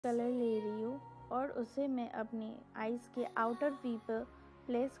Colour ले रही हूँ और उसे मैं अपनी आईज के आउटर वी पर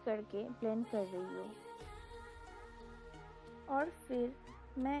प्लेस करके ब्लेंड कर रही हूँ। और फिर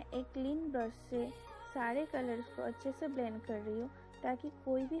मैं एक क्लीन ब्रश से सारे कलर्स को अच्छे से ब्लेंड कर रही हूँ ताकि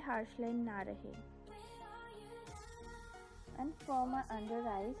कोई भी हार्श लाइन ना रहे। And for my under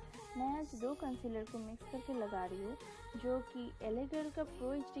eyes मैं आज 2 कंसीलर को मिक्स करके लगा रही हूँ, जो कि LA गर्ल का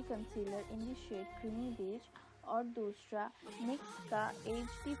pro HD concealer in the shade creamy beige और दूसरा NYX का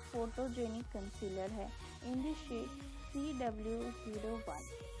HD फोटोजेनिक कंसीलर है इन द शेड CW01।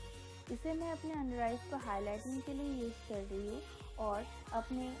 इसे मैं अपने अंडर आइज को हाईलाइटिंग के लिए यूज़ कर रही हूँ और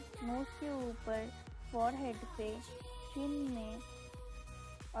अपने नोज के ऊपर, फॉरहेड पे, चिन में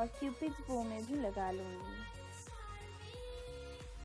और क्यूपिड्स बो में भी लगा लूँगी।